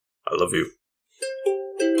I love you.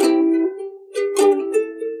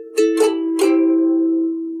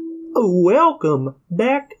 Welcome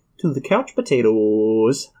back to the Couch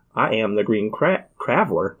Potatoes. I am the Green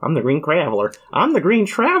Craveler. I'm the Green Craveler. I'm the Green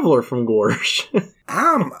Traveler from Gorsh.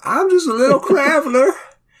 I'm just a little Craveler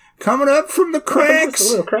coming up from the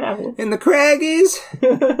cracks in the craggies.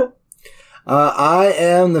 I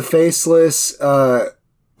am the faceless. I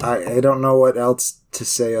don't know what else to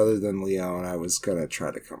say other than Leon. I was gonna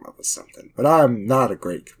try to come up with something, but I'm not a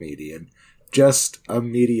great comedian. Just a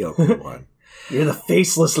mediocre one. You're the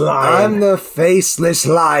faceless lion. I'm the faceless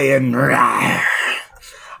lion. I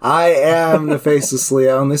am the faceless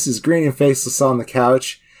Leon. This is Green and Faceless on the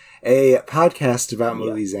Couch, a podcast about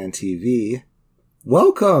movies and TV.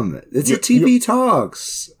 Welcome. It's a TV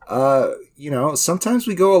Talks. Sometimes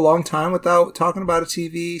we go a long time without talking about a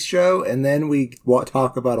TV show, and then we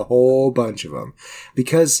talk about a whole bunch of them.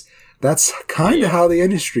 Because that's kind of how the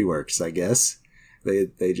industry works, I guess.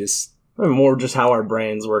 They just... More just how our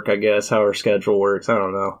brains work, I guess, how our schedule works. I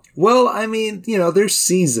don't know. Well, I mean, there's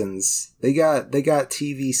seasons. They got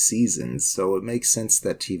TV seasons, so it makes sense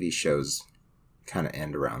that TV shows kind of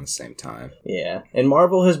end around the same time. Yeah, and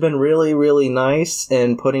Marvel has been really, really nice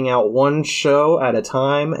in putting out one show at a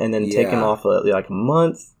time and then taking off like a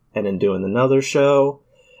month and then doing another show.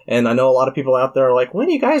 And I know a lot of people out there are like, when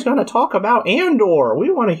are you guys going to talk about Andor?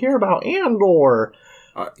 We want to hear about Andor.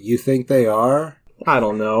 You think they are? I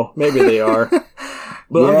don't know. Maybe they are.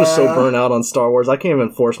 But I'm just so burnt out on Star Wars. I can't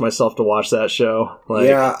even force myself to watch that show.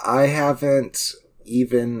 I haven't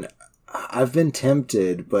even... I've been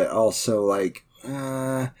tempted, but also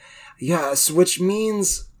which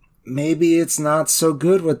means maybe it's not so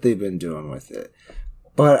good what they've been doing with it.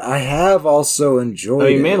 But I have also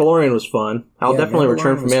enjoyed it. Mandalorian was fun. I'll definitely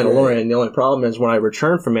return for Mandalorian. Great. The only problem is when I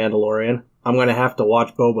return for Mandalorian, I'm going to have to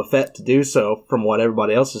watch Boba Fett to do so from what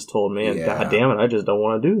everybody else has told me. And God damn it, I just don't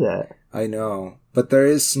want to do that. I know. But there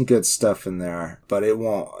is some good stuff in there. But it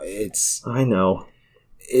won't. I know.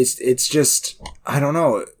 It's just, I don't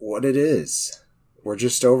know what it is. We're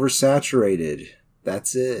just oversaturated.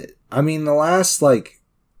 That's it. I mean, the last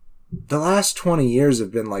 20 years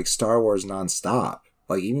have been like Star Wars nonstop.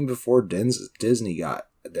 Like even before Disney got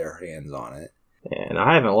their hands on it. And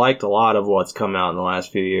I haven't liked a lot of what's come out in the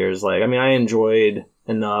last few years. I enjoyed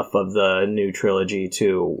enough of the new trilogy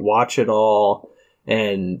to watch it all.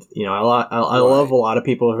 And, I love a lot of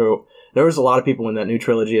people who... There was a lot of people when that new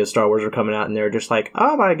trilogy of Star Wars were coming out, and they were just like,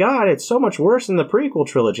 oh my god, it's so much worse than the prequel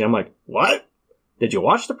trilogy. I'm like, what? Did you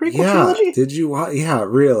watch the prequel trilogy? Did you watch? Yeah,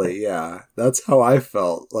 really, yeah. That's how I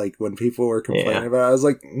felt, when people were complaining about it. I was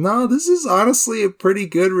like, no, this is honestly a pretty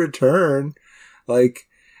good return.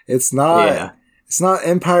 It's not... It's not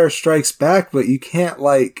Empire Strikes Back, but you can't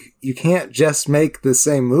just make the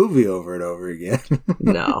same movie over and over again.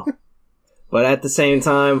 No. But at the same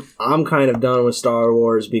time, I'm kind of done with Star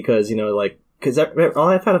Wars because, because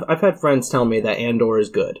I've had friends tell me that Andor is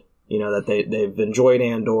good. That they've enjoyed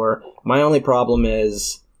Andor. My only problem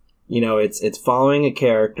is, it's following a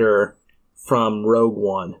character from Rogue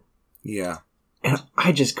One. Yeah. And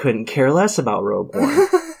I just couldn't care less about Rogue One.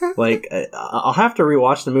 I'll have to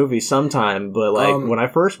rewatch the movie sometime, but when I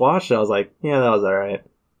first watched it, I was like, yeah, that was alright.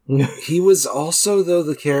 He was also, though,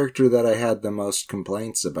 the character that I had the most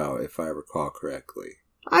complaints about, if I recall correctly.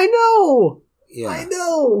 I know! Yeah. I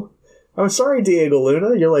know! I'm sorry, Diego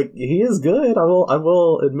Luna. You're like, he is good. I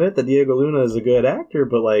will admit that Diego Luna is a good actor,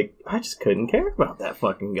 but I just couldn't care about that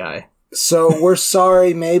fucking guy. So, we're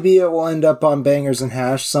sorry. Maybe it will end up on Bangers and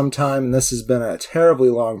Hash sometime, and this has been a terribly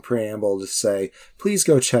long preamble to say, please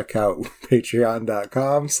go check out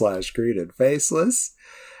patreon.com/greedandfaceless.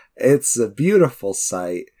 It's a beautiful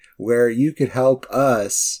site where you could help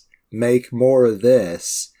us make more of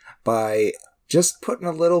this by just putting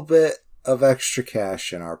a little bit of extra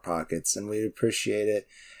cash in our pockets, and we'd appreciate it.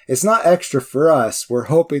 It's not extra for us. We're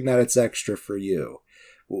hoping that it's extra for you.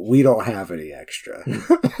 We don't have any extra.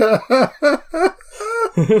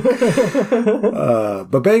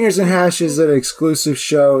 But Bangers and Hash is an exclusive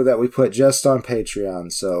show that we put just on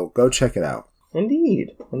Patreon, so go check it out.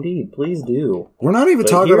 Indeed, please do. We're not even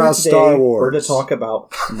talking about Star Wars. We're to talk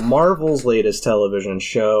about Marvel's latest television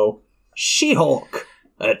show, She-Hulk,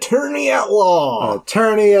 Attorney at Law.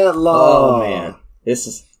 Attorney at Law. Oh man, this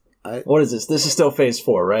is what is this? This is still Phase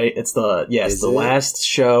 4, right? It's the last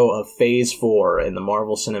show of Phase 4 in the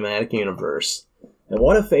Marvel Cinematic Universe. And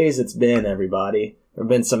what a phase it's been, everybody. There have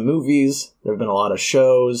been some movies. There have been a lot of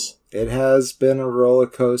shows. It has been a roller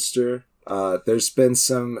coaster. There's been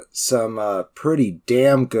some pretty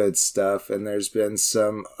damn good stuff, and there's been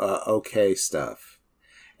some okay stuff.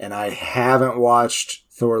 And I haven't watched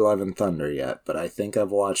Thor: Love and Thunder yet, but I think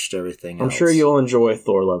I've watched everything else. I'm sure you'll enjoy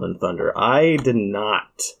Thor: Love and Thunder. I did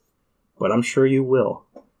not, but I'm sure you will,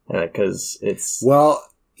 because it's... Well,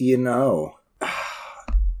 you know,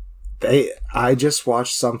 I just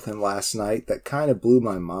watched something last night that kind of blew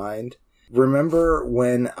my mind. Remember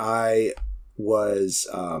when I was...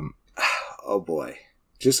 oh boy.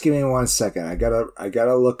 Just give me 1 second. I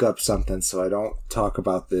gotta look up something so I don't talk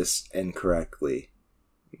about this incorrectly.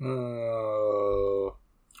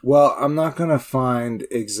 Well, I'm not gonna find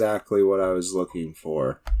exactly what I was looking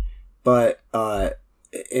for, but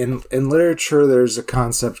in literature, there's a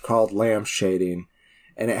concept called lampshading,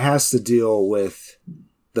 and it has to deal with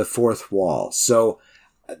the fourth wall. So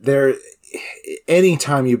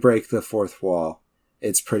anytime you break the fourth wall,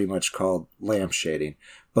 it's pretty much called lampshading.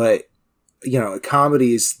 But you know,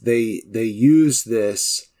 comedies they use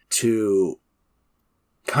this to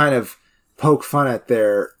kind of poke fun at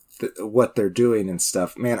what they're doing and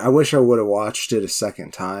stuff. Man, I wish I would have watched it a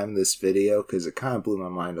second time, this video, because it kind of blew my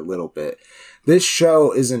mind a little bit. This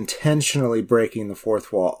show is intentionally breaking the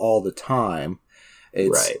fourth wall all the time.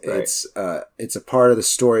 Right. It's a part of the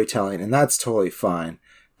storytelling, and that's totally fine.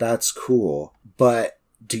 That's cool. But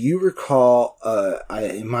do you recall,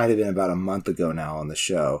 it might have been about a month ago now on the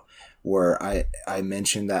show, where I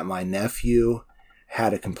mentioned that my nephew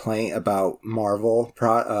had a complaint about Marvel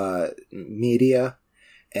media,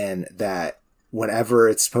 and that whenever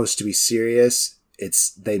it's supposed to be serious,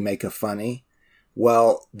 they make a funny.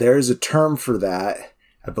 Well, there's a term for that.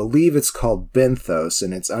 I believe it's called benthos,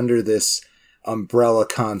 and it's under this umbrella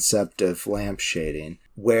concept of lampshading,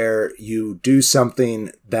 where you do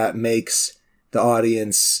something that makes the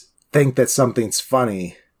audience think that something's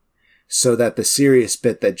funny, so that the serious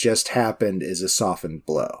bit that just happened is a softened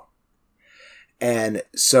blow. And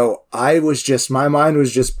so my mind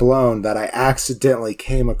was just blown that I accidentally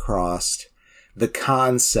came across the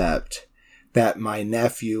concept that my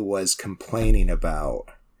nephew was complaining about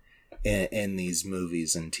in these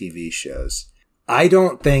movies and TV shows. I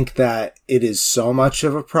don't think that it is so much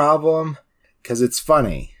of a problem, because it's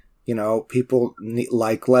funny. You know, people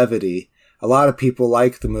like levity. A lot of people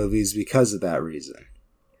like the movies because of that reason.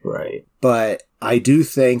 Right. But I do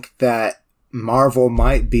think that Marvel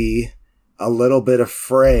might be a little bit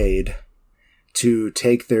afraid to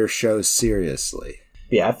take their shows seriously.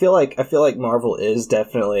 Yeah, I feel like Marvel is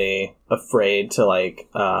definitely afraid to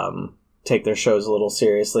take their shows a little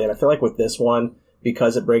seriously, and I feel like with this one,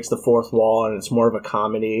 because it breaks the fourth wall and it's more of a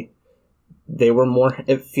comedy,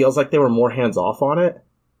 it feels like they were more hands off on it.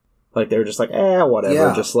 Like they were just like,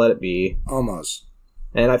 whatever, just let it be. Almost.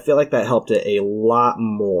 And I feel like that helped it a lot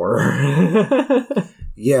more.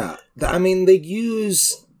 Yeah. I mean, they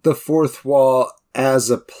use the fourth wall as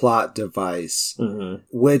a plot device,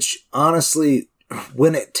 which honestly,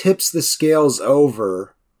 when it tips the scales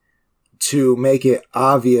over to make it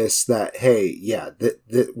obvious that, hey,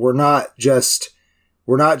 that we're not just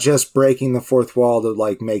breaking the fourth wall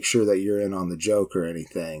to make sure that you're in on the joke or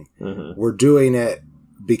anything. We're doing it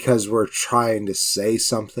because we're trying to say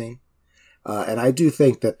something. And I do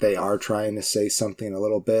think that they are trying to say something a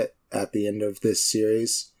little bit at the end of this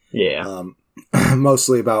series. Yeah.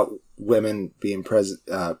 Mostly about women being present,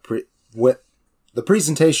 the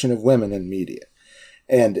presentation of women in media,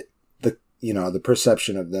 and the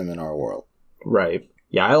perception of them in our world. Right.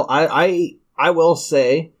 Yeah. I will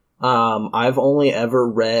say, I've only ever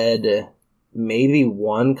read maybe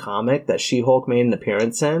one comic that She-Hulk made an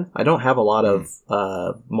appearance in. I don't have a lot of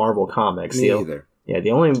Marvel comics. Me either. Yeah,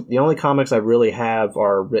 the only comics I really have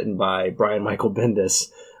are written by Brian Michael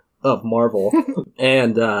Bendis of Marvel,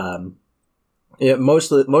 and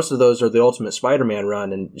most of those are the Ultimate Spider-Man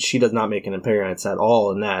run, and she does not make an appearance at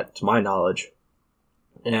all in that, to my knowledge.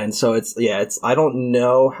 And so it's I don't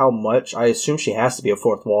know how much. I assume she has to be a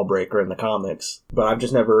fourth wall breaker in the comics, but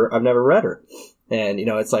I've never read her. And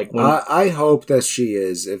it's like when I hope that she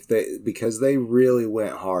is, because they really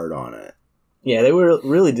went hard on it. Yeah, they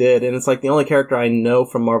really did, and it's like the only character I know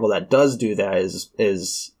from Marvel that does do that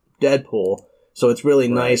is Deadpool. So it's really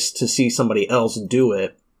nice to see somebody else do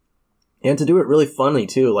it, and to do it really funny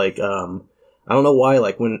too. Like, I don't know why.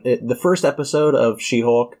 Like the first episode of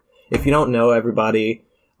She-Hulk, if you don't know, everybody,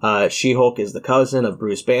 She-Hulk is the cousin of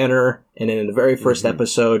Bruce Banner, and in the very first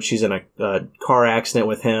episode, she's in a car accident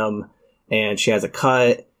with him, and she has a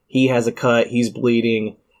cut. He has a cut. He's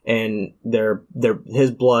bleeding. And his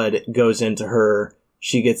blood goes into her.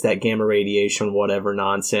 She gets that gamma radiation, whatever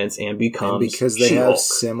nonsense, and becomes because they She-Hulk. have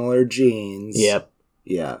similar genes. Yep.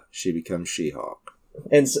 Yeah, she becomes She-Hulk.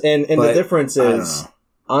 And the difference is,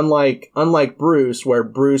 unlike Bruce, where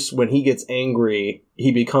Bruce, when he gets angry,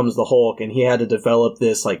 he becomes the Hulk, and he had to develop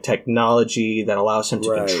this like technology that allows him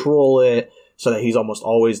to control it, so that he's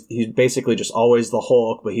basically just always the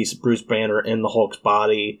Hulk, but he's Bruce Banner in the Hulk's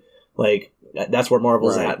body. Like, that's where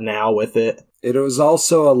Marvel's at now with it. It was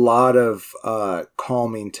also a lot of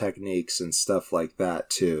calming techniques and stuff like that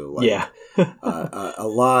too. Like, a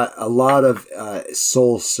lot of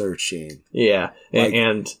soul searching. Yeah, like,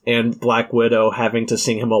 and Black Widow having to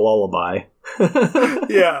sing him a lullaby.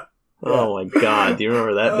 Yeah. Oh my God! Do you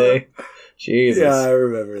remember that day? Jesus. Yeah, I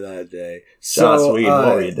remember that day. Joss Whedon,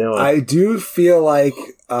 what were you doing? I do feel like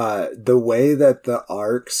the way that the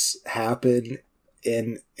arcs happen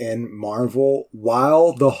in Marvel,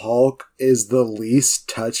 while the Hulk is the least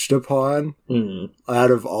touched upon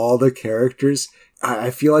out of all the characters, I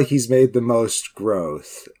feel like he's made the most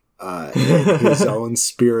growth in his own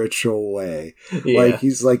spiritual way. Yeah.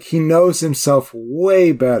 Like he knows himself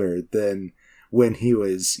way better than when he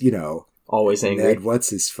was, always angry. Ned, what's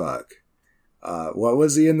his fuck? What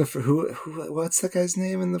was he in the who? What's that guy's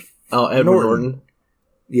name in the? Oh, Edward Norton.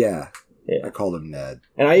 Yeah. I called him Ned.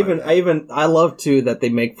 And I love too that they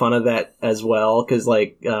make fun of that as well, because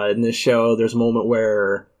like in this show, there's a moment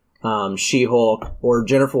where She-Hulk, or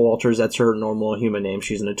Jennifer Walters, that's her normal human name.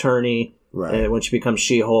 She's an attorney, right? And when she becomes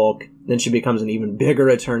She-Hulk, then she becomes an even bigger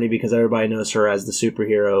attorney because everybody knows her as the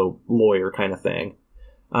superhero lawyer kind of thing.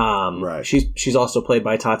 Right. She's also played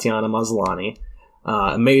by Tatiana Maslany.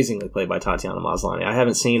 Amazingly played by Tatiana Maslany. I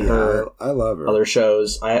haven't seen her. I love her. Other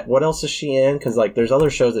shows. What else is she in? Because like, there's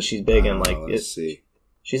other shows that she's big in. Like, let's see.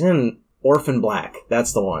 She's in Orphan Black.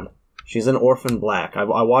 That's the one. She's in Orphan Black. I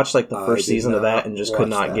watched like the first season of that and just could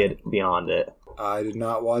not get beyond it. I did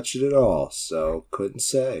not watch it at all, so couldn't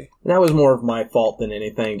say. And that was more of my fault than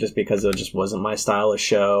anything, just because it just wasn't my style of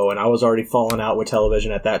show, and I was already falling out with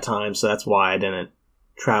television at that time, so that's why I didn't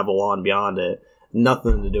travel on beyond it.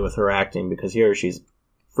 Nothing to do with her acting, because here she's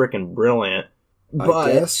freaking brilliant. But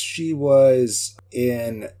I guess she was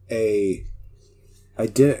in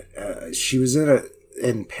she was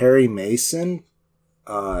in Perry Mason,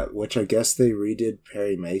 which I guess they redid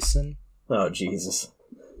Perry Mason. Oh, Jesus.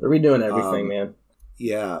 They're redoing everything, man.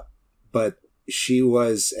 Yeah, but she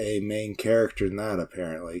was a main character in that,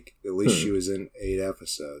 apparently. At least she was in 8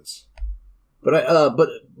 episodes. But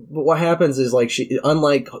what happens is, like, she,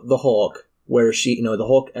 unlike the Hulk, where the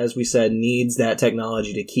Hulk, as we said, needs that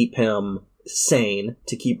technology to keep him sane,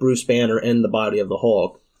 to keep Bruce Banner in the body of the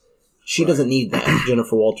Hulk. She doesn't need that.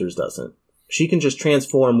 Jennifer Walters doesn't. She can just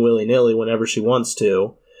transform willy-nilly whenever she wants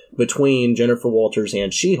to between Jennifer Walters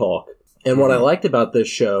and She-Hulk. And what I liked about this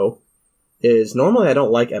show is, normally I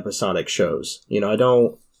don't like episodic shows.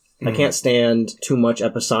 I can't stand too much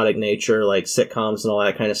episodic nature, like sitcoms and all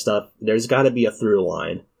that kind of stuff. There's got to be a through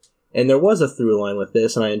line. And there was a through line with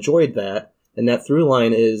this, and I enjoyed that. And that through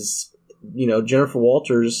line is, Jennifer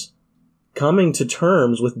Walters coming to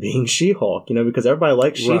terms with being She-Hulk, because everybody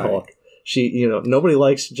likes She-Hulk. She, nobody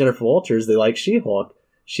likes Jennifer Walters. They like She-Hulk.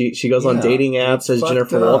 She goes on dating apps as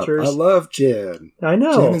Jennifer Walters. I love Jen. I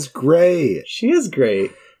know. Jen is great. She is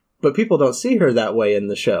great. But people don't see her that way in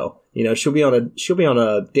the show. She'll be on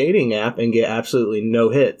a dating app and get absolutely no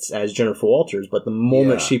hits as Jennifer Walters. But the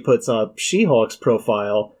moment she puts up She-Hulk's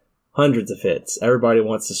profile, hundreds of hits. Everybody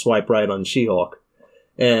wants to swipe right on She-Hulk.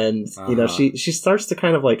 And, she starts to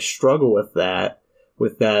kind of like struggle with that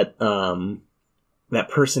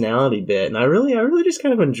personality bit. And I really just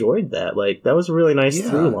kind of enjoyed that. Like, that was a really nice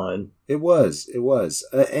through line. It was.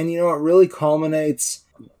 And it really culminates.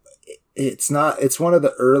 It's one of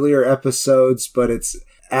the earlier episodes, but it's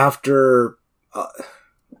after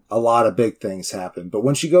a lot of big things happen. But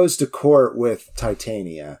when she goes to court with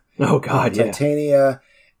Titania. Oh, God, Titania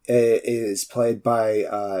is played by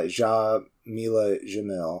Jamila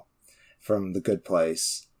Jamil from The Good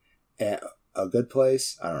Place. A Good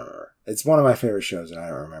Place? I don't remember. It's one of my favorite shows, and I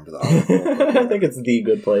don't remember the other. I think it's The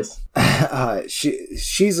Good Place.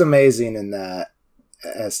 She's amazing in that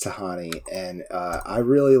as Tahani, and I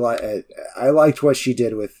really I liked what she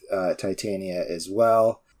did with Titania as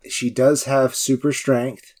well. She does have super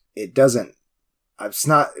strength. It's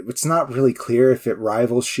not really clear if it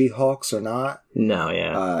rivals She-Hulk's or not. No,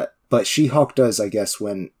 yeah. But She-Hulk does, I guess,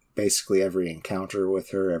 win basically every encounter with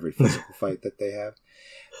her, every physical fight that they have.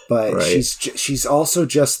 But she's also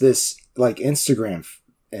just this like Instagram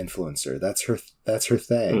influencer. That's her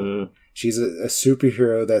thing. Mm-hmm. She's a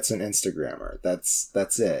superhero that's an Instagrammer.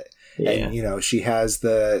 That's it. Yeah. And she has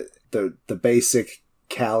the basic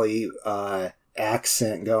Cali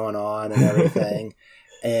accent going on and everything.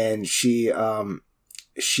 And she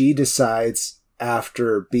decides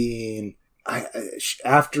after being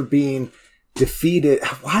defeated.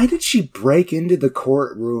 Why did she break into the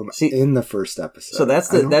courtroom in the first episode? So that's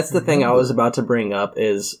the thing I was about to bring up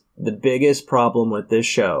is the biggest problem with this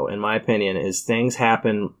show, in my opinion, is things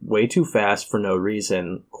happen way too fast for no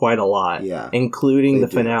reason, quite a lot, including the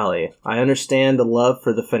finale. I understand the love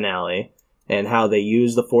for the finale and how they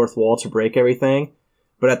use the fourth wall to break everything,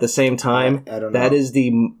 but at the same time, that is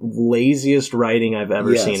the laziest writing I've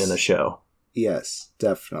ever seen in the show. Yes,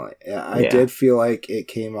 definitely. I did feel like it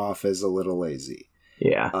came off as a little lazy.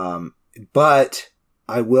 Yeah. But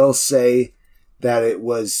I will say that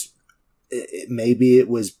maybe it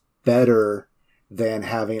was better than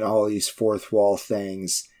having all these fourth wall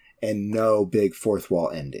things and no big fourth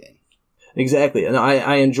wall ending. Exactly. And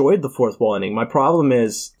I enjoyed the fourth wall ending. My problem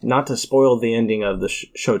is not to spoil the ending of the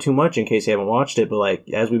show too much in case you haven't watched it, but like,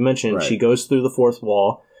 as we mentioned, she goes through the fourth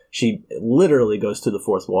wall. She literally goes to the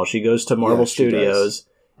fourth wall. She goes to Marvel Studios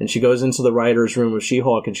and she goes into the writer's room of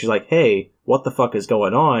She-Hulk and she's like, hey, what the fuck is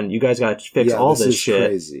going on? You guys got to fix all this shit.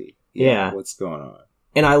 Crazy. Yeah. What's going on?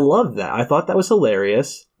 And I loved that. I thought that was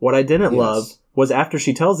hilarious. What I didn't love was after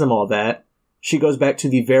she tells them all that, she goes back to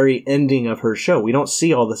the very ending of her show. We don't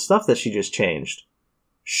see all the stuff that she just changed.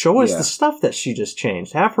 Show us the stuff that she just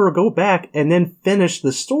changed. Have her go back and then finish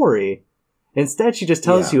the story. Instead, she just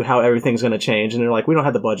tells you how everything's going to change, and they're like, we don't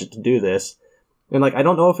have the budget to do this. And, like, I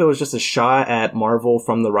don't know if it was just a shot at Marvel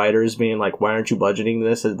from the writers being like, why aren't you budgeting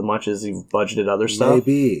this as much as you've budgeted other stuff?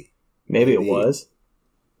 Maybe it was.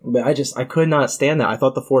 But I could not stand that. I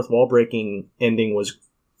thought the fourth wall breaking ending was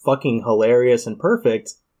fucking hilarious and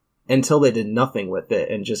perfect until they did nothing with it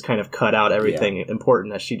and just kind of cut out everything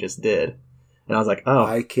important that she just did. And I was like, oh.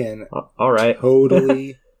 I can all right.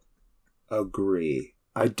 totally agree.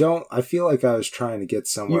 I feel like I was trying to get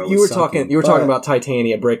somewhere. You were talking about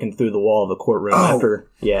Titania breaking through the wall of the courtroom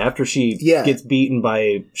after she gets beaten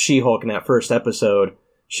by She-Hulk in that first episode.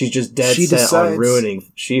 She's just dead set on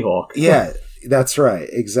ruining She-Hulk. Yeah, that's right.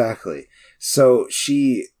 Exactly. So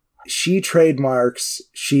she trademarks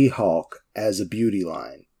She-Hulk as a beauty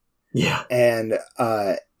line. Yeah. And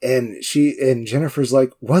Jennifer's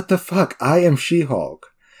like, what the fuck? I am She-Hulk.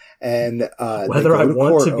 And whether I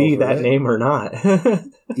want to be that name or not.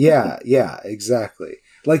 yeah, exactly.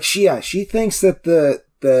 Like she thinks that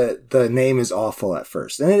the name is awful at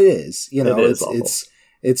first, and it is. You know,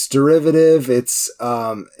 it's derivative. It's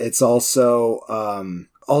also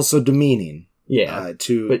demeaning. Yeah,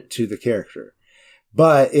 to the character,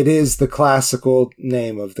 but it is the classical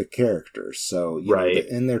name of the character. So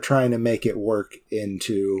and they're trying to make it work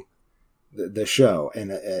into the show in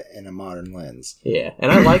a modern lens. Yeah,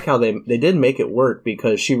 and I like how they did make it work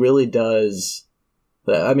because she really does.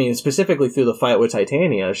 I mean, specifically through the fight with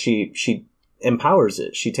Titania, she empowers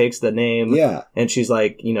it. She takes the name, and she's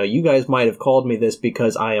like, you know, you guys might have called me this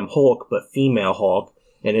because I am Hulk, but female Hulk,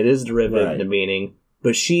 and it is derivative to meaning.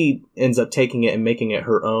 But she ends up taking it and making it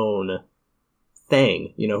her own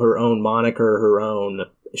thing. You know, her own moniker, her own.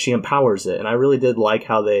 She empowers it, and I really did like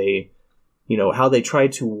how they. You know, how they try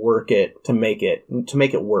to work it to make it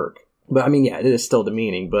work. But I mean, yeah, it is still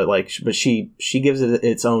demeaning, but she gives it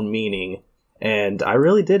its own meaning. And I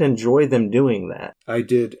really did enjoy them doing that. I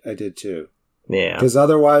did too. Yeah. Because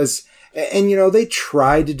otherwise, and you know, they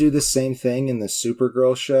tried to do the same thing in the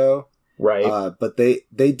Supergirl show. Right. But they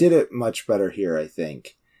did it much better here, I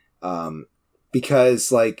think.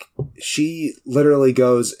 Because like, she literally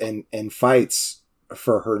goes and fights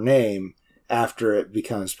for her name after it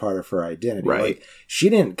becomes part of her identity. Right. Like, she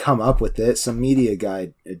didn't come up with it. Some media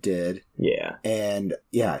guy did. Yeah. And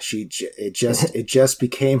yeah, it just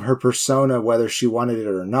became her persona, whether she wanted it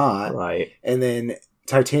or not. Right. And then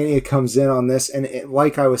Titania comes in on this. And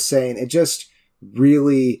like I was saying, it just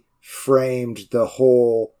really framed the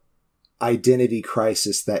whole identity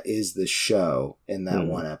crisis that is the show in that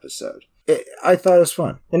one episode. I thought it was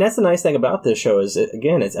fun. And that's the nice thing about this show is,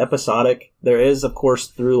 it's episodic. There is, of course,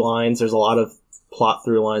 through lines. There's a lot of plot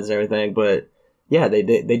through lines and everything. But, yeah, they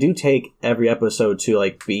do take every episode to,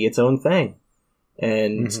 like, be its own thing.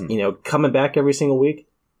 And, you know, coming back every single week,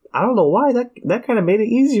 I don't know why. That kind of made it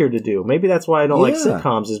easier to do. Maybe that's why I don't like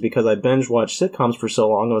sitcoms, is because I binge-watched sitcoms for so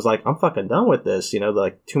long. I was like, I'm fucking done with this. You know,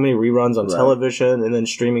 like, too many reruns on television, and then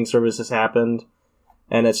streaming services happened.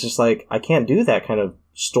 And it's just like, I can't do that kind of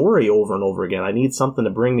story over and over again. I need something to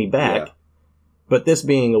bring me back. Yeah. But this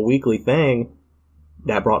being a weekly thing,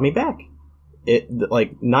 that brought me back. It,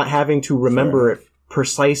 like, not having to remember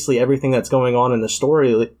precisely everything that's going on in the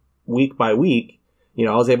story week by week, you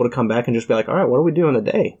know, I was able to come back and just be like, all right, what are we doing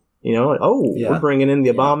today? You know, we're bringing in the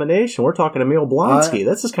Abomination. We're talking Emil Blonsky.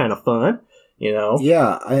 This is kind of fun, you know?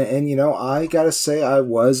 Yeah, and you know, I gotta say, I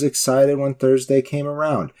was excited when Thursday came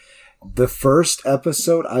around. The first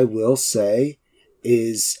episode, I will say,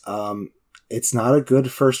 is it's not a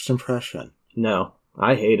good first impression. No,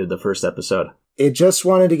 I hated the first episode. It just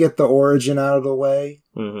wanted to get the origin out of the way,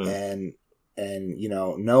 Mm-hmm. and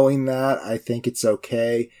knowing that, I think it's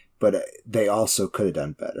okay, but they also could have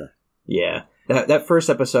done better. Yeah. That first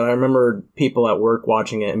episode, I remember people at work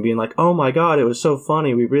watching it and being like, oh my god, it was so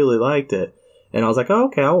funny, we really liked it. And I was like, oh,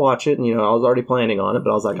 okay, I'll watch it. And, I was already planning on it,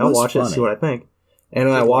 but I was like, I'll watch it and see what I think. And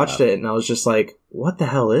then I watched it, and I was just like, what the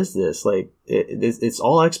hell is this? Like, it's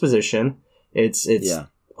all exposition. It's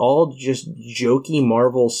all just jokey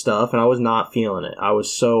Marvel stuff, and I was not feeling it. I was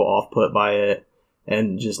so off-put by it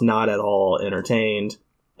and just not at all entertained.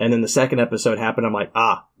 And then the second episode happened. I'm like,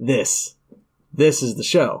 this is the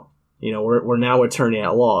show. We're now attorney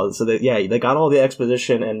at law. So they got all the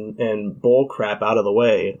exposition and bull crap out of the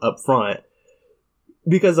way up front.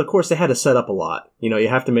 Because, of course, they had to set up a lot. You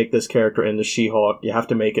have to make this character into She-Hulk. You have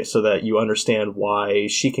to make it so that you understand why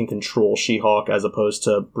she can control She-Hulk as opposed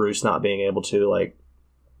to Bruce not being able to. Like,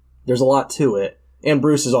 there's a lot to it. And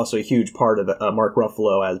Bruce is also a huge part of it. Mark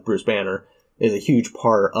Ruffalo as Bruce Banner is a huge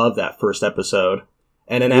part of that first episode.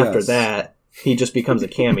 And then after that, he just becomes a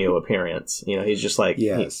cameo appearance. He's just like,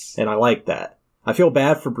 yes. And I like that. I feel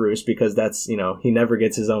bad for Bruce because that's, he never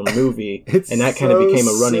gets his own movie. And that kind of became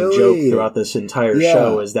a running joke throughout this entire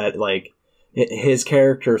show, is that, like, his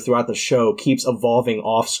character throughout the show keeps evolving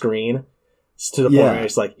off screen to the point where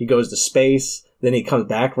it's like he goes to space, then he comes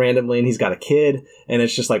back randomly and he's got a kid, and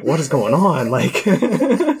it's just like, what is going on? Like,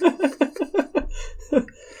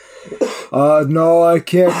 no, I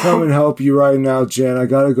can't come and help you right now, Jen. I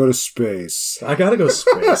gotta go to space. I gotta go to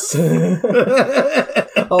space.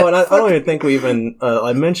 Oh, and I don't even think we even...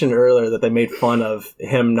 I mentioned earlier that they made fun of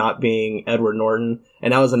him not being Edward Norton,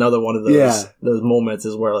 and that was another one of those moments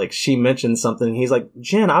is where, like, she mentioned something, and he's like,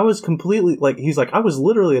 Jen, I was completely... Like, he's like, I was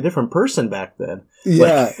literally a different person back then.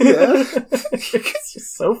 Yeah, It's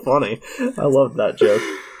just so funny. I love that joke.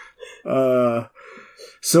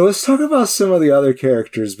 So let's talk about some of the other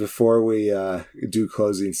characters before we do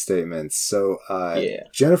closing statements. So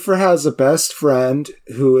Jennifer has a best friend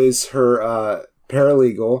who is her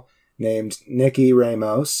paralegal named Nikki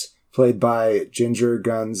Ramos, played by Ginger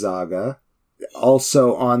Gonzaga.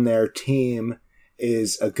 Also on their team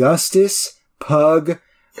is Augustus Pugliese.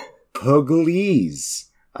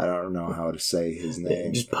 I don't know how to say his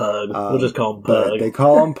name. Just Pug. We'll just call him Pug. But they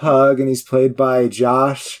call him Pug, and he's played by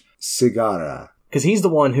Josh Segarra. Because he's the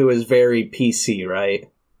one who is very PC,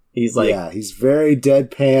 right? He's like... Yeah, he's very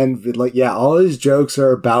deadpan. Like, all his jokes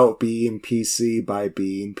are about being PC by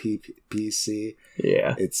being PC.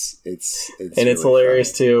 Yeah. It's and really it's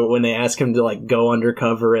hilarious, funny. too, when they ask him to, like, go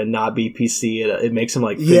undercover and not be PC. It makes him,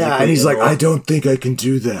 like... Yeah, and he's like, I don't think I can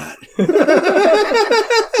do that.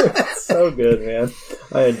 It's so good, man.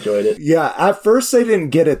 I enjoyed it. Yeah, at first I didn't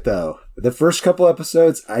get it, though. The first couple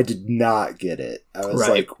episodes, I did not get it. I was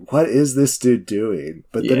like, what is this dude doing?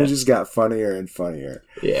 But then it just got funnier and funnier.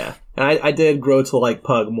 Yeah. And I did grow to like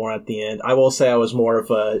Pug more at the end. I will say I was more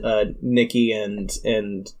of a Nikki and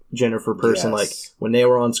Jennifer person. Yes. Like, when they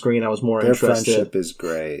were on screen, I was more interested. Their friendship is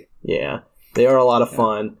great. Yeah. They are a lot of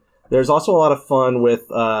fun. There's also a lot of fun with,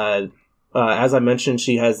 as I mentioned,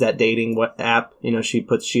 she has that dating app. She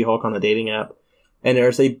puts She-Hulk on a dating app. And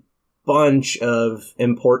there's a bunch of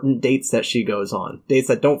important dates that she goes on. Dates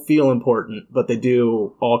that don't feel important, but they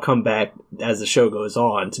do all come back as the show goes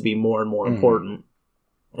on to be more and more important.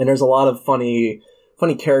 And there's a lot of funny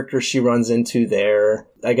characters she runs into there.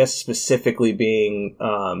 I guess specifically being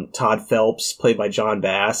Todd Phelps, played by John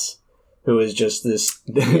Bass, who is just this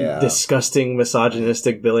disgusting,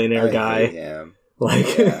 misogynistic billionaire guy.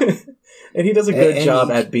 And he does a good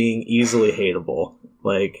job at being easily hateable.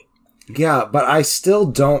 Like... Yeah, but I still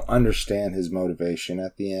don't understand his motivation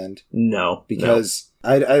at the end. No. Because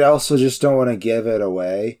I also just don't want to give it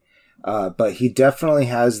away. But he definitely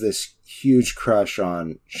has this huge crush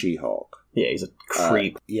on She-Hulk. Yeah, he's a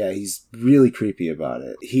creep. He's really creepy about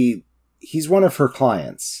it. He's one of her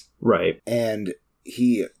clients. Right. And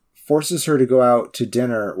he forces her to go out to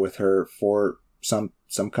dinner with her for some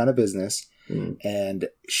kind of business. And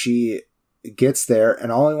she gets there,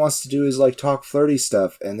 and all he wants to do is like talk flirty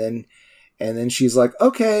stuff, and then she's like,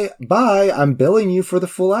 okay, bye, I'm billing you for the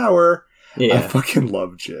full hour. I fucking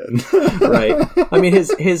love Jen. Right. I mean,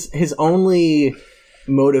 his only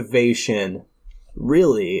motivation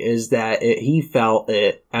really is that he felt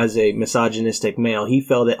it, as a misogynistic male, he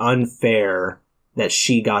felt it unfair that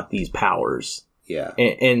she got these powers. Yeah.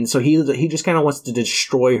 And so he just kind of wants to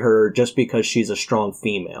destroy her just because she's a strong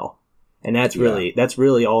female. And that's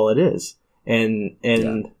really all it is. And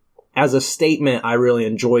as a statement, I really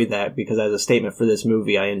enjoy that, because as a statement for this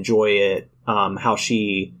movie, I enjoy it, how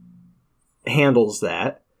she handles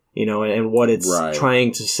that, and what it's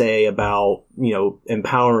trying to say about,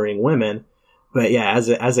 empowering women. But yeah,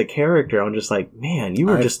 as a character, I'm just like, man, you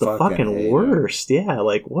were just the fucking worst. Yeah,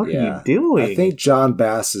 like, what are you doing? I think John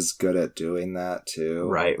Bass is good at doing that too.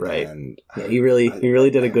 Right. And he really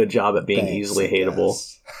did a good job at being easily hateable.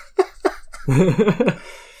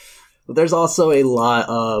 But there's also a lot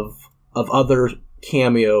of other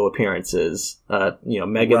cameo appearances.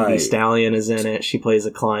 Megan Thee Stallion is in it. She plays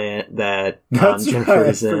a client that Jennifer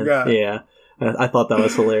is in. Yeah, I thought that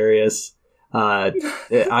was hilarious. I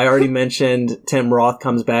already mentioned Tim Roth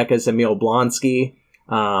comes back as Emil Blonsky.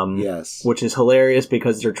 Yes. Which is hilarious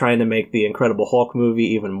because they're trying to make the Incredible Hulk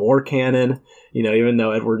movie even more canon. Even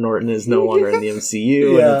though Edward Norton is no longer in the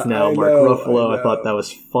MCU and it's now Mark Ruffalo. I thought that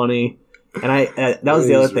was funny. And that was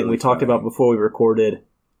the other thing we talked about before we recorded.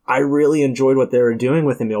 I really enjoyed what they were doing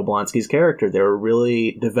with Emil Blonsky's character. They were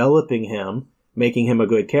really developing him, making him a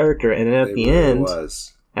good character. And then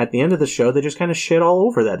at the end of the show, they just kind of shit all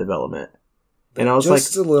over that development. And I was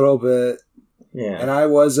just a little bit. Yeah. And I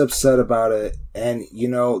was upset about it. And,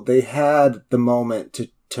 they had the moment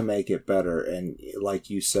to make it better. And like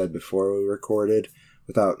you said before we recorded,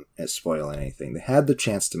 without spoiling anything, they had the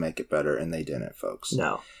chance to make it better, and they didn't, folks.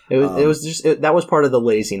 No. It was just, that was part of the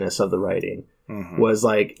laziness of the writing. Mm-hmm. Was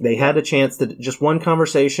like, they had a chance to, just one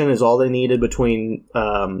conversation is all they needed between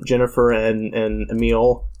Jennifer and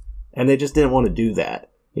Emil, and they just didn't want to do that.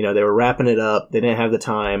 They were wrapping it up. They didn't have the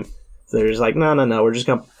time. So they're just like, no, we're just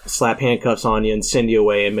going to slap handcuffs on you and send you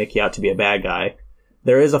away and make you out to be a bad guy.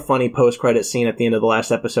 There is a funny post-credit scene at the end of the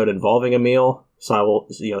last episode involving Emil, so I will,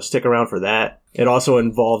 stick around for that. It also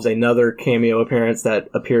involves another cameo appearance that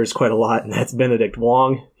appears quite a lot, and that's Benedict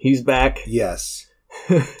Wong. He's back. Yes.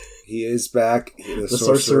 He is back. The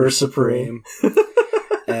Sorcerer Supreme.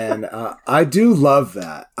 And I do love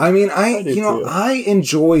that. I mean, I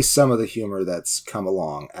enjoy some of the humor that's come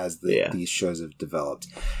along as these shows have developed.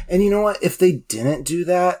 And you know what? If they didn't do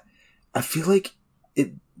that, I feel like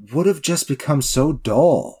it would have just become so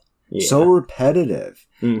dull, so repetitive.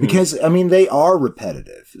 Mm-hmm. Because, I mean, they are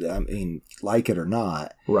repetitive. I mean, like it or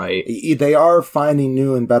not. Right. They are finding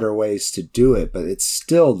new and better ways to do it, but it's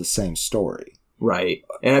still the same story. Right.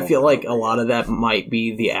 And I feel like a lot of that might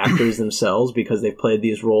be the actors themselves, because they've played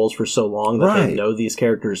these roles for so long that they know these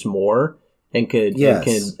characters more and can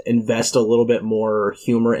invest a little bit more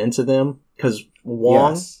humor into them. Because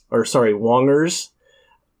Wongers,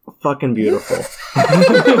 fucking beautiful.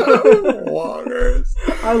 Wongers.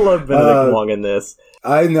 I love Benedict Wong in this.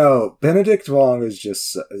 I know. Benedict Wong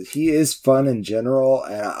is he is fun in general,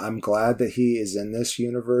 and I'm glad that he is in this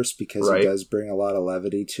universe because he does bring a lot of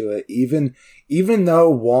levity to it. Even though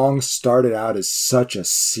Wong started out as such a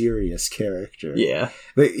serious character. Yeah.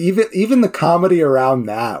 Even the comedy around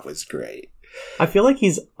that was great. I feel like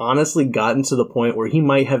he's honestly gotten to the point where he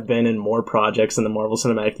might have been in more projects in the Marvel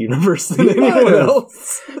Cinematic Universe than anyone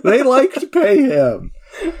else. They like to pay him.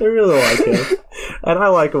 I really like him. And I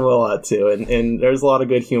like him a lot too. And there's a lot of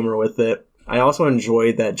good humor with it. I also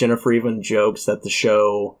enjoyed that Jennifer even jokes that the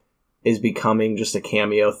show is becoming just a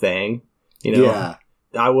cameo thing. Yeah.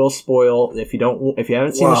 I will spoil if you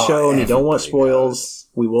haven't seen the show and you don't want spoils,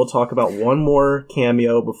 we will talk about one more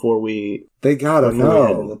cameo before we. They gotta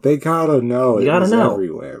know. They gotta know. You gotta know.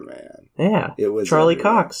 Everywhere, man. Yeah. It was Charlie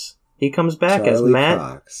everywhere. Cox. He comes back as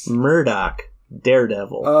Matt Murdock,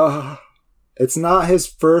 Daredevil. It's not his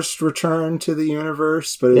first return to the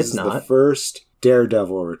universe, but it's the first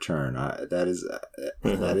Daredevil return. That is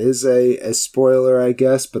a spoiler, I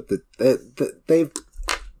guess. But the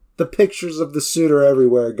pictures of the suit are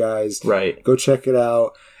everywhere, guys. Right. Go check it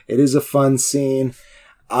out. It is a fun scene.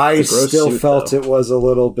 I still felt it was a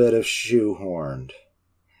little bit of shoehorned.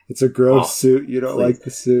 It's a gross suit. You don't like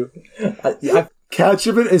the suit.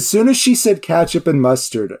 Ketchup. As soon as she said ketchup and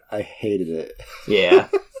mustard, I hated it. Yeah.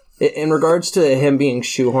 In regards to him being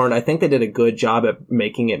shoehorned, I think they did a good job at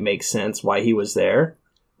making it make sense why he was there.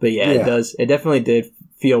 But it does. It definitely did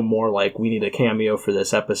feel more like we need a cameo for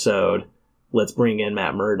this episode. Let's bring in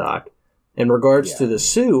Matt Murdock. In regards to the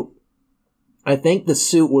suit, I think the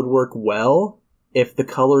suit would work well if the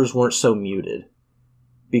colors weren't so muted.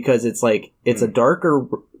 Because it's like, it's a darker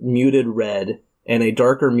muted red and a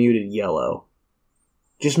darker muted yellow.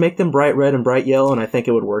 Just make them bright red and bright yellow and I think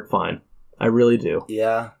it would work fine. I really do.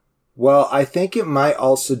 Yeah. Well, I think it might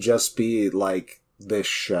also just be like this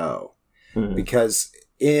show. Mm-hmm. Because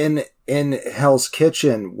in Hell's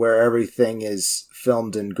Kitchen, where everything is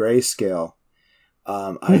filmed in grayscale,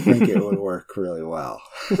 I think it would work really well.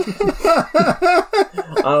 I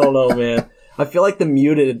don't know, man. I feel like the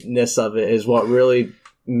mutedness of it is what really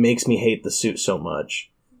makes me hate the suit so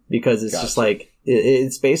much, because it's just like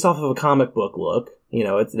it's based off of a comic book look. You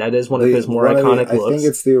know, that is one of his more iconic looks. I think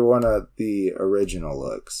it's one of the original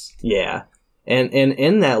looks. Yeah, and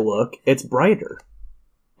in that look, it's brighter,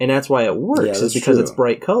 and that's why it works. Is because it's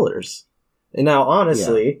bright colors. And now,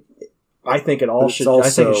 honestly, I think I think it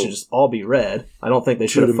should just all be red. I don't think they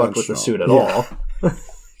should have fucked with the suit at all.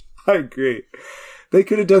 I agree. They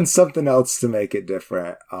could have done something else to make it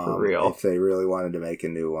different. For real. If they really wanted to make a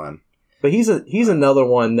new one. But he's another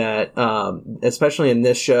one that, especially in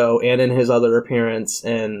this show and in his other appearance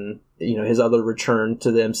and, you know, his other return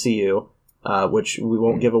to the MCU, which we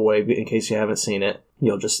won't give away in case you haven't seen it.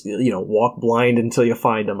 You'll just, you know, walk blind until you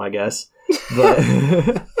find him, I guess. But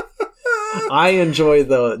I enjoy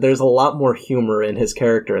there's a lot more humor in his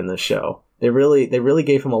character in this show. They really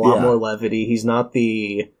gave him a lot more levity. He's not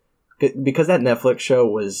because that Netflix show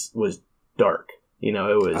was dark. You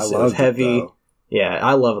know, it was heavy. Yeah,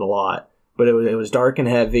 I love it a lot. But it was dark and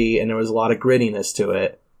heavy, and there was a lot of grittiness to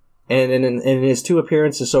it. And in his 2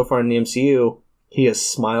 appearances so far in the MCU, he has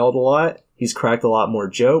smiled a lot. He's cracked a lot more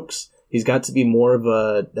jokes. He's got to be more of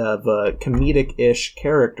a comedic-ish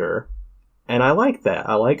character. And I like that.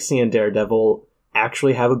 I like seeing Daredevil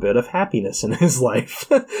actually have a bit of happiness in his life.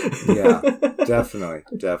 Yeah,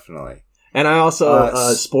 definitely. And I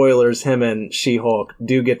also, spoilers, him and She-Hulk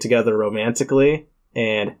do get together romantically,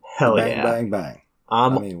 and hell yeah. Bang, bang.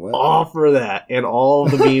 I'm all for that, and all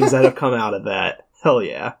the memes that have come out of that. Hell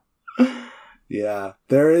yeah. Yeah.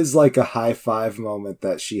 There is like a high five moment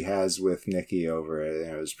that she has with Nikki over it,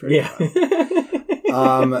 and it was pretty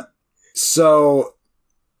fun. So,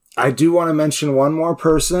 I do want to mention one more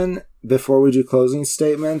person before we do closing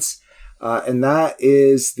statements. And that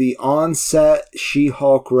is the on-set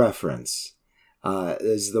She-Hulk reference.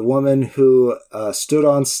 Is the woman who stood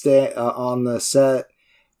on the set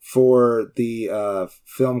for the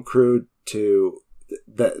film crew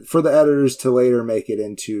for the editors to later make it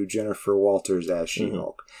into Jennifer Walters as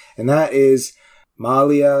She-Hulk. And that is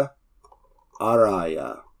Malia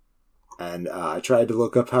Araya. And I tried to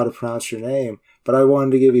look up how to pronounce your name, but I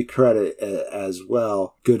wanted to give you credit as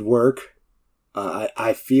well. Good work.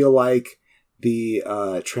 I feel like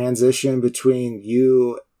the transition between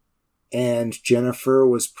you and Jennifer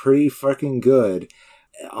was pretty fucking good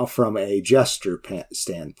from a gesture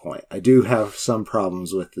standpoint. I do have some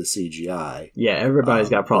problems with the CGI. Yeah, everybody's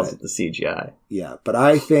got problems with the CGI. Yeah, but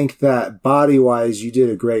I think that body-wise, you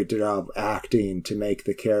did a great job acting to make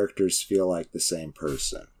the characters feel like the same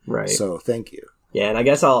person. Right. So, thank you. Yeah, and I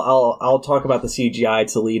guess I'll talk about the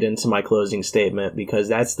CGI to lead into my closing statement, because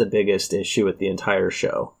that's the biggest issue with the entire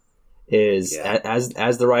show. Is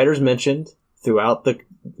as the writers mentioned throughout the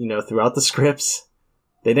scripts,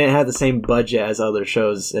 they didn't have the same budget as other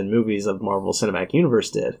shows and movies of Marvel Cinematic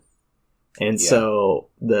Universe did, and so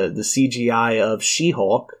the CGI of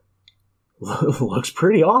She-Hulk looks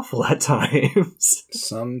pretty awful at times.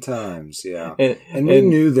 Sometimes, yeah. And we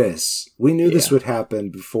knew this. We knew this would happen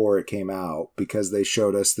before it came out because they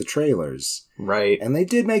showed us the trailers. Right. And they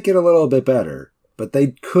did make it a little bit better, but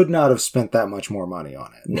they could not have spent that much more money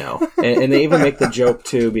on it. No. And they even make the joke,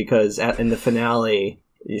 too, because in the finale,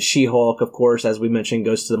 She-Hulk, of course, as we mentioned,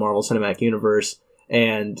 goes to the Marvel Cinematic Universe,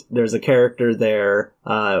 and there's a character there.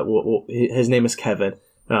 His name is Kevin.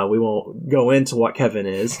 We won't go into what Kevin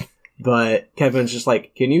is. But Kevin's just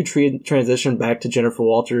like, can you transition back to Jennifer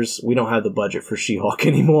Walters? We don't have the budget for She-Hulk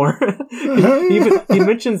anymore. he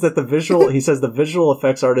mentions that he says the visual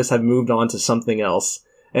effects artists have moved on to something else.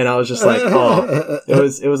 And I was just like, oh,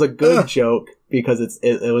 it was a good joke, because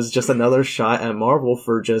it was just another shot at Marvel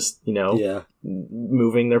for just,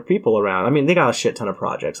 moving their people around. I mean, they got a shit ton of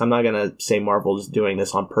projects. I'm not going to say Marvel's doing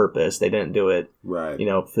this on purpose. They didn't do it, right,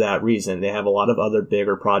 for that reason. They have a lot of other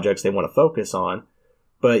bigger projects they want to focus on.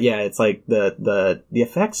 But yeah, it's like the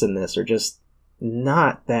effects in this are just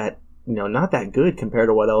not that good compared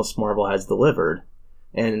to what else Marvel has delivered.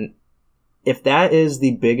 And if that is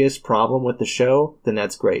the biggest problem with the show, then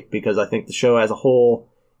that's great, because I think the show as a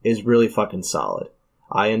whole is really fucking solid.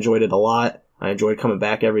 I enjoyed it a lot. I enjoyed coming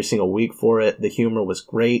back every single week for it. The humor was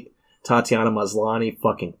great. Tatiana Maslany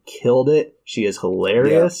fucking killed it. She is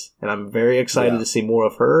hilarious, and I'm very excited to see more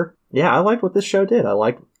of her. Yeah, I liked what this show did. I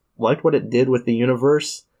liked what it did with the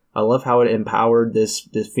universe. I love how it empowered this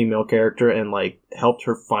female character and helped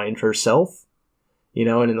her find herself, and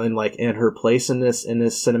her place in this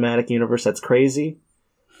cinematic universe. That's crazy.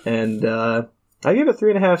 And I give it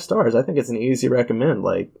 3.5 stars. I think it's an easy recommend.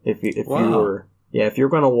 If you're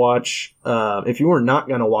gonna watch, if you were not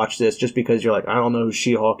gonna watch this just because you're like, I don't know who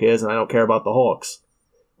She-Hulk is and I don't care about the Hulks,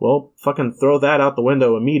 well, fucking throw that out the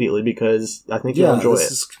window immediately because I think you'll enjoy it.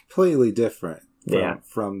 This is completely different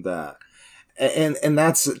from that. And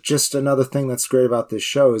that's just another thing that's great about this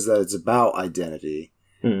show is that it's about identity.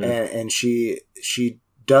 Mm-hmm. And she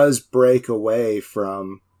does break away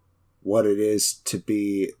from what it is to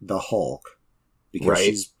be the Hulk because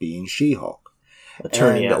she's being She-Hulk.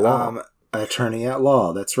 Attorney at law. Attorney at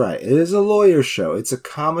law, that's right. It is a lawyer show. It's a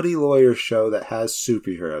comedy lawyer show that has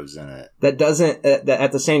superheroes in it. That doesn't,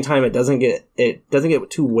 at the same time, it doesn't get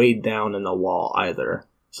too weighed down in the law either.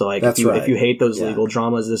 So, like, if you hate those legal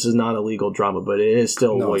dramas, this is not a legal drama, but it is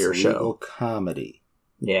still a lawyer show. Legal comedy.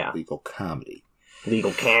 Yeah. Legal comedy.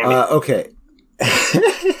 Legal comedy. Okay.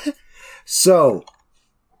 So,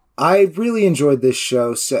 I really enjoyed this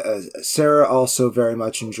show. Sarah also very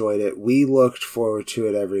much enjoyed it. We looked forward to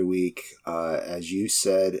it every week, as you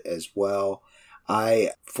said as well.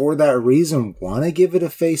 I, for that reason, want to give it a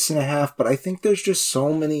face and a half, but I think there's just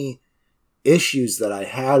so many issues that I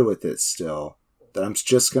had with it still that I'm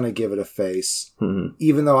just going to give it a face,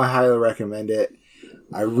 even though I highly recommend it.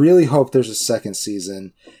 I really hope there's a second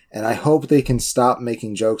season, and I hope they can stop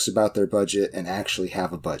making jokes about their budget and actually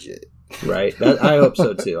have a budget. Right. I hope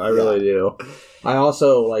so, too. I really do. I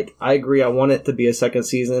also, I agree, I want it to be a second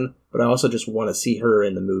season, but I also just want to see her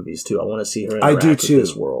in the movies, too. I want to see her interact with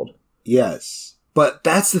this world. Yes. But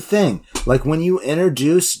that's the thing. Like, when you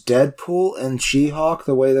introduce Deadpool and She-Hulk,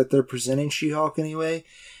 the way that they're presenting She-Hulk anyway,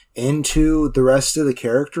 into the rest of the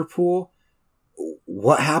character pool,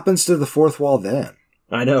 what happens to the fourth wall then?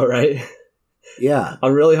 I know, right? Yeah.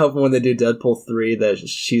 I'm really hoping when they do Deadpool 3 that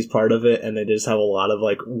she's part of it and they just have a lot of,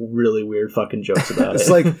 really weird fucking jokes about it's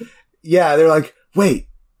it. They're like, wait,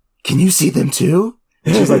 can you see them too?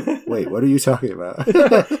 And she's like, wait, what are you talking about?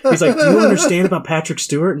 He's like, do you understand about Patrick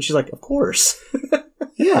Stewart? And she's like, of course.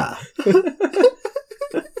 Yeah.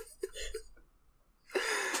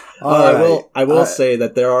 I will say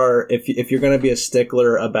that there are, if you're going to be a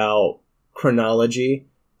stickler about chronology,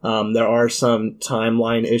 there are some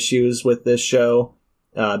timeline issues with this show,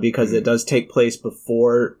 because it does take place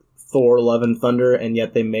before Thor: Love and Thunder, and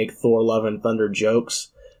yet they make Thor: Love and Thunder jokes.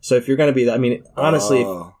 So if you're going to be that, I mean, honestly,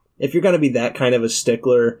 if you're going to be that kind of a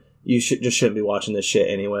stickler, you shouldn't be watching this shit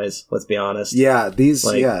anyways. Let's be honest. Yeah, it's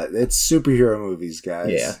superhero movies,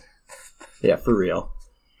 guys. Yeah, for real.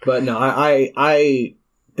 But no, I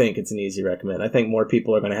think it's an easy recommend. I think more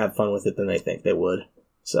people are going to have fun with it than they think they would.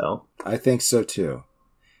 So I think so too.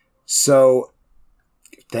 So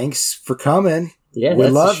thanks for coming. Yeah, we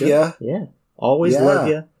love you. Yeah, always love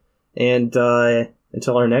you. And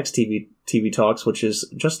until our next TV talks, which is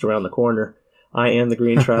just around the corner, I am the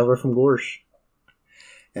Green Traveler from Gorsh.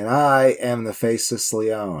 And I am the Faceless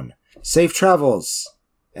Leon. Safe travels,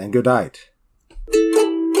 and good night.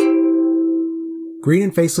 Green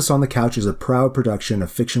and Faceless on the Couch is a proud production of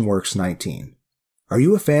FictionWorks 19. Are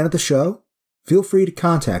you a fan of the show? Feel free to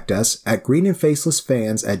contact us at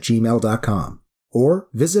greenandfacelessfans@gmail.com or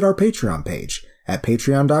visit our Patreon page at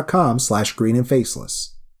patreon.com/greenandfaceless.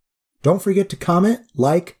 Don't forget to comment,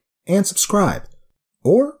 like, and subscribe,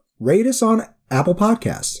 or rate us on Apple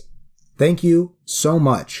Podcasts. Thank you so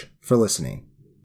much for listening.